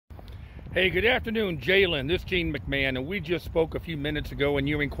Hey, good afternoon, Jaylen. This is Gene McMahon, and we just spoke a few minutes ago and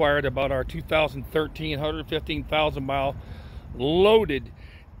you inquired about our 2013 115,000 mile loaded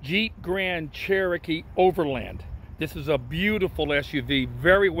Jeep Grand Cherokee Overland. This is a beautiful SUV,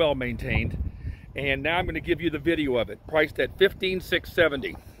 very well maintained, and now I'm going to give you the video of it, priced at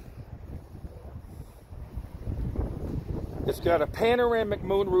 $15,670. It's got a panoramic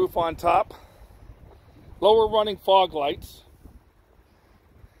moonroof on top, lower running fog lights,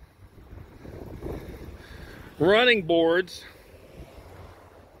 running boards,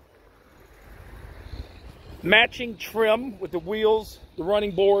 matching trim with the wheels, the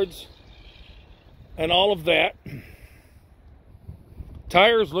running boards, and all of that.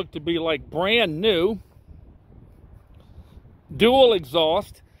 Tires look to be like brand new. Dual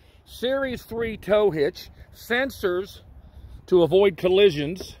exhaust, Series 3 tow hitch, sensors to avoid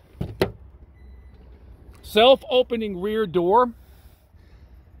collisions, self-opening rear door.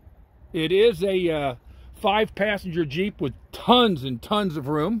 It is a 5-passenger Jeep with tons and tons of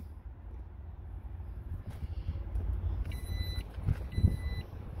room.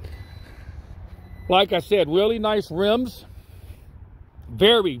 Like I said, really nice rims.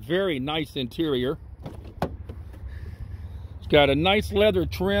 Very, very nice interior. It's got a nice leather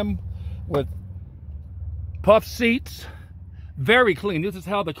trim with puff seats. Very clean. This is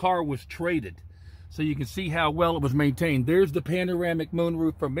how the car was traded, so you can see how well it was maintained. There's the panoramic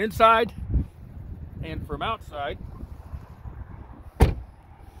moonroof from inside. And from outside, the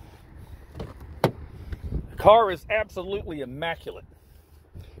car is absolutely immaculate.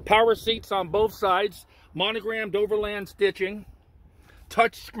 Power seats on both sides, monogrammed Overland stitching,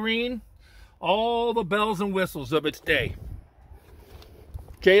 touch screen, all the bells and whistles of its day.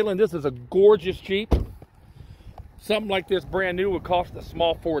 Jaylen, this is a gorgeous Jeep. Something like this brand new would cost a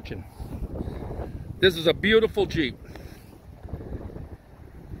small fortune. This is a beautiful Jeep.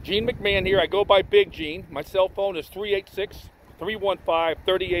 Gene McMahon here. I go by Big Gene. My cell phone is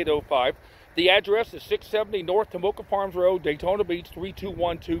 386-315-3805. The address is 670 North Tomoka Farms Road, Daytona Beach,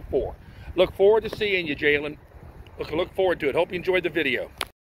 32124. Look forward to seeing you, Jaylen. Look forward to it. Hope you enjoyed the video.